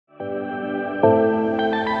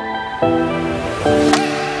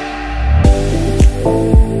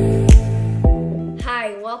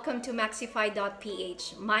welcome to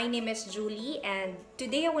Maxified.ph. My name is Julie and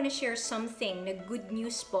today I want to share something na good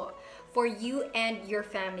news po for you and your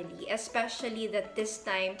family. Especially that this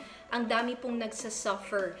time, ang dami pong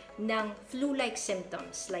nagsasuffer ng flu-like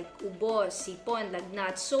symptoms like ubos, sipon,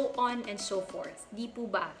 lagnat, so on and so forth. Di po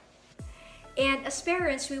ba? And as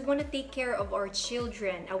parents, we want to take care of our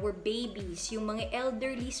children, our babies, yung mga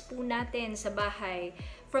elderlies po natin sa bahay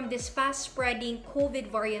from this fast-spreading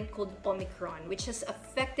COVID variant called Omicron, which has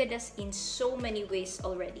affected us in so many ways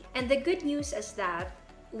already. And the good news is that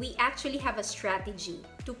we actually have a strategy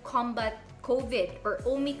to combat COVID or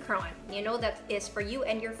Omicron, that is for you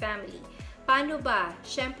and your family. Paano ba?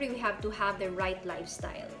 Syempre, we have to have the right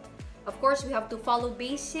lifestyle. Of course, we have to follow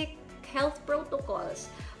basic health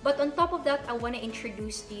protocols. But on top of that, I want to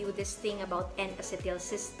introduce to you this thing about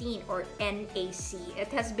N-Acetylcysteine or NAC. It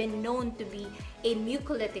has been known to be a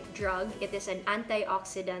mucolytic drug. It is an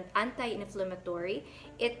antioxidant, anti-inflammatory.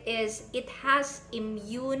 It has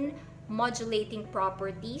immune modulating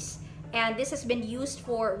properties, and this has been used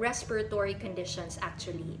for respiratory conditions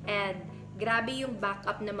actually. And grabe yung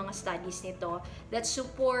backup ng mga studies nito that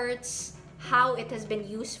supports how it has been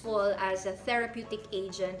useful as a therapeutic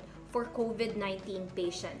agent for COVID-19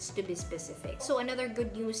 patients, to be specific. So another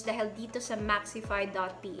good news, dahil dito sa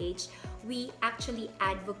Maxified.ph, we actually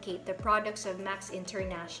advocate the products of Max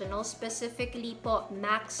International, specifically po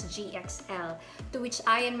Max GXL, to which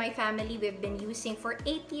I and my family, we've been using for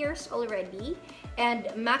 8 years already. And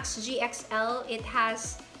Max GXL, it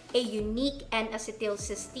has a unique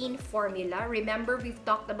N-Acetylcysteine formula. Remember, we've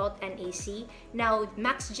talked about NAC. Now,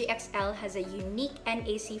 Max GXL has a unique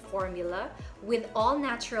NAC formula with all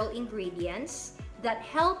natural ingredients that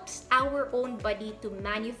helps our own body to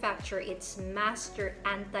manufacture its master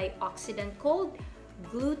antioxidant called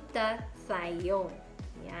glutathione.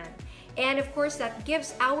 Yan. And of course, that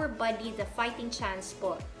gives our body the fighting chance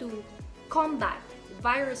po to combat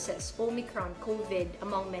viruses, Omicron, COVID,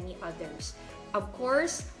 among many others. Of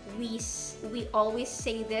course, we always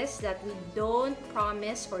say this, that we don't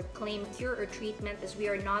promise or claim cure or treatment, as we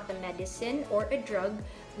are not a medicine or a drug.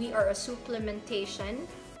 We are a supplementation.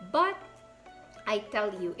 But I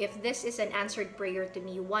tell you, if this is an answered prayer to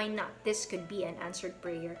me, why not? This could be an answered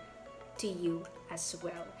prayer to you as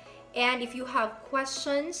well. And if you have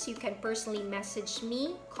questions, you can personally message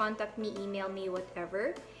me, contact me, email me,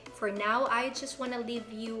 whatever. For now, I just want to leave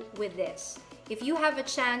you with this. If you have a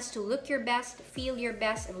chance to look your best, feel your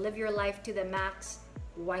best, and live your life to the max,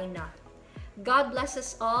 why not? God bless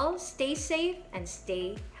us all. Stay safe and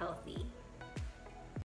stay healthy.